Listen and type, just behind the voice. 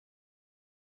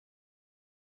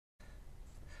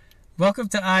Welcome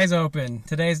to Eyes Open.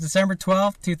 Today is December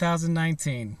 12th,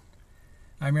 2019.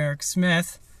 I'm Eric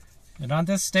Smith, and on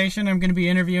this station I'm going to be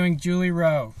interviewing Julie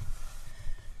Rowe.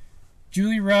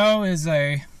 Julie Rowe is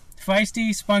a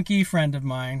feisty, spunky friend of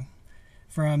mine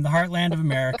from the heartland of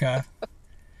America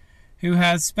who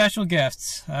has special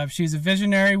gifts. She's a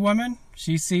visionary woman.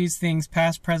 She sees things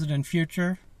past, present, and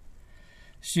future.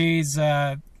 She's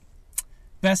a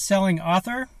best-selling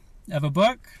author of a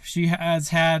book. She has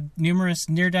had numerous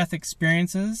near-death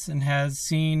experiences and has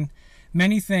seen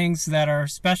many things that are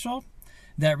special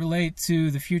that relate to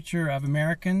the future of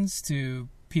Americans, to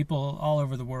people all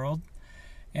over the world.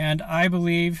 And I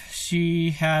believe she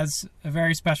has a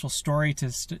very special story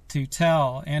to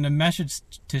tell and a message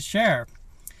to share.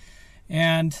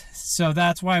 And so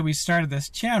that's why we started this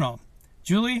channel.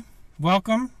 Julie,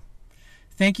 welcome.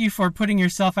 Thank you for putting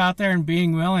yourself out there and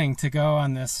being willing to go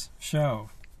on this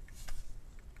show.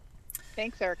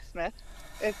 Thanks, Eric Smith.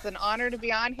 It's an honor to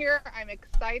be on here. I'm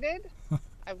excited.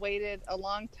 I've waited a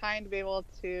long time to be able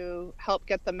to help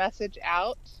get the message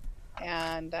out.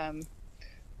 And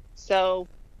so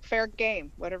fair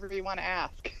game, whatever you want to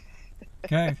ask.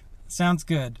 Okay, sounds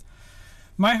good.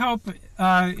 My hope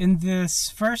in this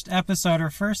first episode or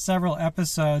first several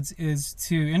episodes is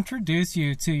to introduce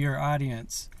you to your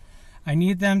audience. I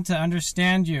need them to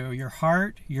understand you, your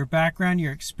heart, your background,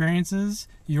 your experiences,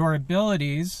 your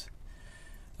abilities.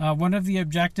 One of the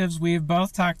objectives we've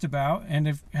both talked about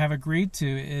and have agreed to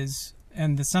is,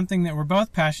 and something that we're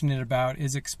both passionate about,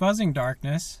 is exposing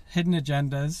darkness, hidden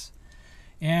agendas,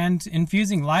 and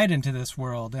infusing light into this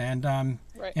world and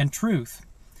truth.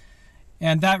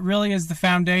 And that really is the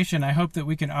foundation. I hope that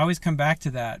we can always come back to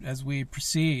that as we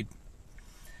proceed.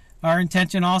 Our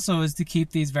intention also is to keep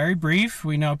these very brief.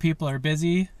 We know people are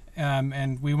busy,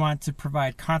 and we want to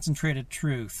provide concentrated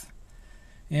truth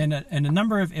in a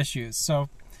number of issues. So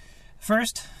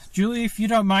first, Julie, if you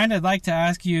don't mind, I'd like to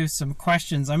ask you some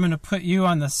questions. I'm going to put you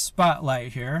on the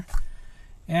spotlight here.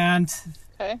 And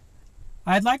Okay.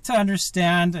 I'd like to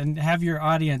understand and have your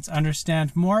audience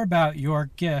understand more about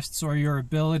your gifts or your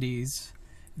abilities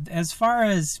as far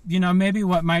as, maybe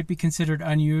what might be considered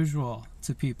unusual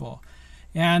to people.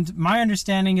 And my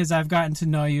understanding as I've gotten to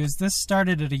know you is this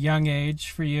started at a young age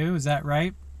for you. Is that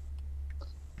right?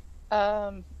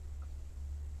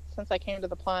 Since I came to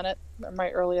the planet,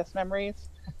 my earliest memories,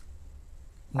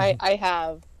 I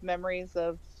have memories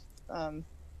of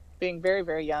being very,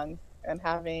 very young and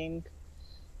having,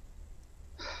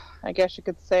 I guess you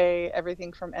could say,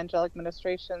 everything from angelic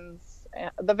ministrations,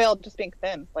 the veil just being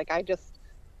thin. Like, I just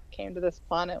came to this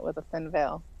planet with a thin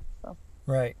veil. So.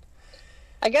 Right.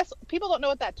 I guess people don't know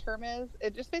what that term is.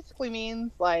 It just basically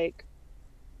means, like,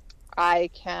 I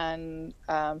can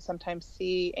sometimes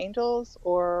see angels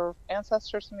or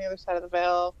ancestors from the other side of the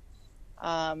veil.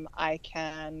 I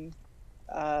can,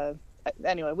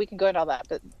 anyway, we can go into all that,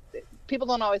 but people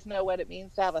don't always know what it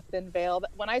means to have a thin veil.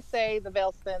 When I say the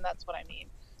veil's thin, that's what I mean.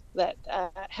 That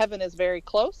heaven is very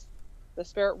close. The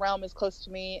spirit realm is close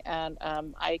to me, and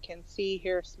I can see,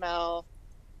 hear, smell,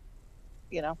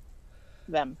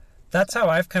 them. That's how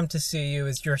I've come to see you,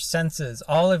 is your senses.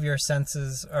 All of your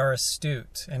senses are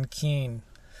astute and keen.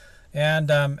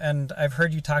 And I've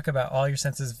heard you talk about all your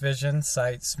senses: vision,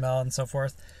 sight, smell, and so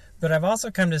forth. But I've also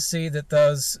come to see that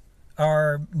those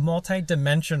are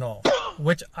multi-dimensional,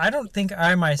 which I don't think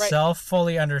I myself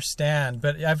fully understand.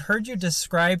 But I've heard you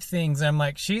describe things, and I'm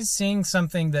like, she's seeing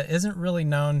something that isn't really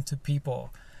known to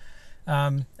people.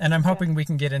 And I'm hoping we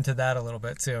can get into that a little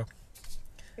bit too.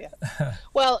 Yeah.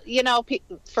 Well,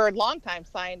 for a long time,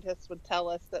 scientists would tell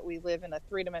us that we live in a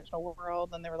three-dimensional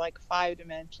world, and there were like 5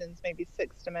 dimensions, maybe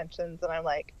 6 dimensions. And I'm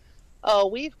like, oh,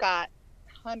 we've got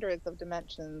hundreds of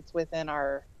dimensions within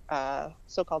our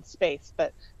so-called space,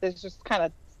 but there's just kind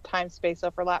of time-space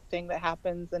overlap thing that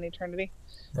happens in eternity.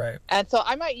 Right. And so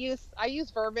I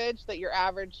use verbiage that your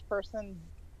average person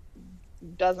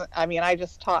doesn't. I mean, I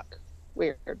just talk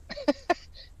weird.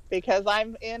 Because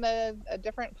I'm in a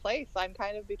different place. I'm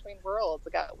kind of between worlds. I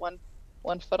got one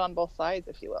foot on both sides,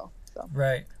 if you will. So.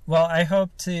 Right. Well, I hope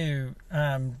to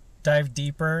dive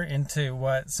deeper into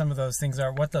what some of those things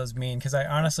are, what those mean, because I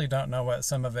honestly don't know what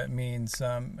some of it means.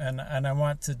 And I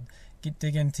want to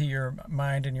dig into your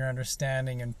mind and your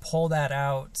understanding and pull that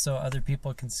out so other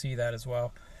people can see that as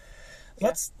well.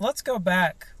 Yeah. Let's go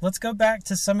back. Let's go back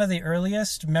to some of the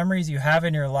earliest memories you have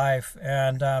in your life,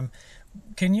 and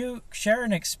can you share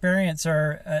an experience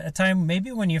or a time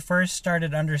maybe when you first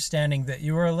started understanding that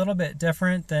you were a little bit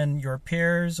different than your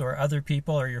peers or other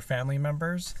people or your family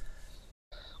members?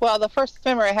 Well, the first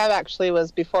memory I have actually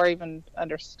was before I even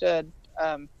understood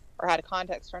or had a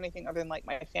context for anything other than like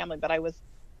my family, but I was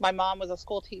My mom was a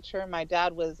school teacher. My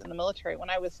dad was in the military.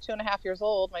 When I was 2.5 years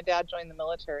old, my dad joined the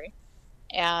military.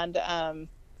 And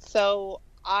so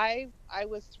I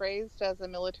was raised as a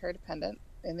military dependent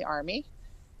in the Army.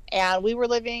 And we were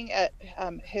living at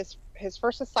his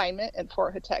first assignment in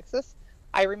Fort Hood, Texas.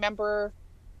 I remember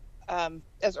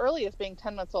as early as being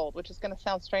 10 months old, which is going to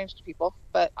sound strange to people,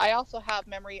 but I also have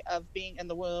memory of being in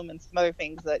the womb and some other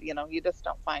things that you just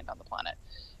don't find on the planet.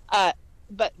 Uh,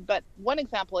 but one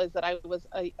example is that I was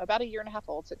about a year and a half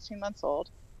old, 16 months old,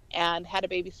 and had a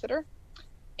babysitter.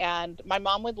 And my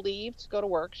mom would leave to go to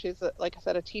work. She's like I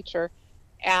said, a teacher.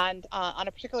 And on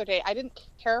a particular day, I didn't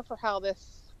care for how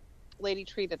this lady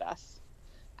treated us.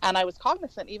 And I was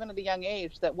cognizant, even at a young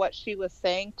age, that what she was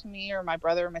saying to me or my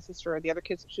brother or my sister or the other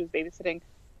kids that she was babysitting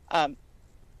um,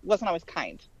 wasn't always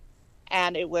kind.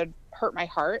 And it would hurt my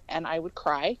heart, and I would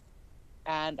cry.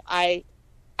 And I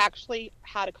actually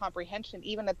had a comprehension,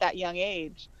 even at that young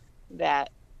age,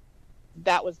 that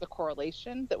that was the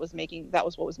correlation that was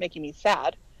what was making me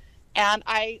sad. And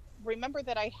I remember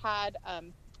that I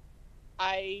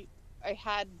I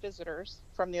had visitors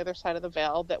from the other side of the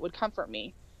veil that would comfort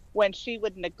me when she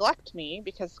would neglect me,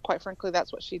 because quite frankly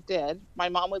that's what she did. My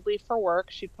mom would leave for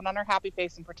work, she'd put on her happy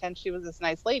face and pretend she was this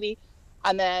nice lady,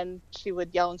 and then she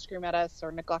would yell and scream at us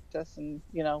or neglect us and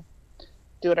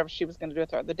do whatever she was going to do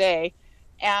throughout the day.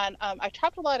 And I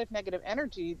trapped a lot of negative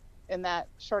energy in that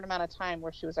short amount of time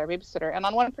where she was our babysitter. And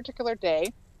on one particular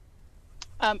day,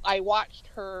 I watched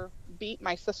her beat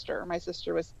my sister. My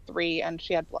sister was 3 and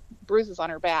she had bruises on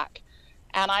her back.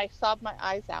 And I sobbed my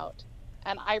eyes out.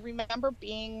 And I remember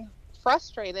being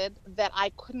frustrated that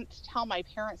I couldn't tell my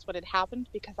parents what had happened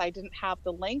because I didn't have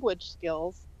the language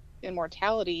skills in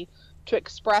mortality to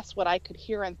express what I could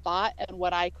hear and thought and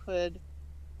what I could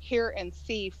hear and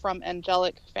see from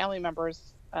angelic family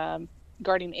members,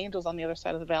 guardian angels on the other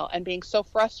side of the veil, and being so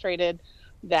frustrated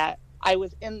that I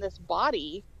was in this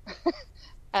body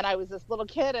and I was this little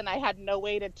kid and I had no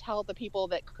way to tell the people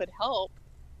that could help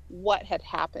what had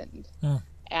happened.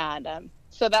 And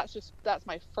so that's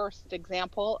my first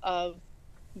example of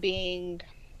being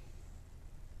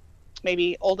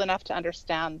maybe old enough to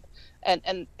understand.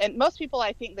 And most people,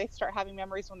 I think they start having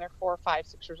memories when they're 4, 5,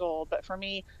 6 years old. But for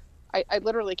me, I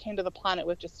literally came to the planet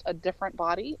with just a different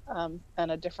body and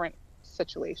a different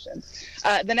situation.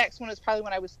 The next one is probably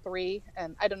when I was 3,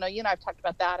 and I don't know. I've talked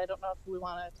about that. I don't know if we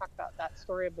want to talk about that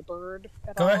story of the bird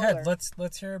at all. Go ahead.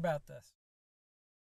 Let's hear about this.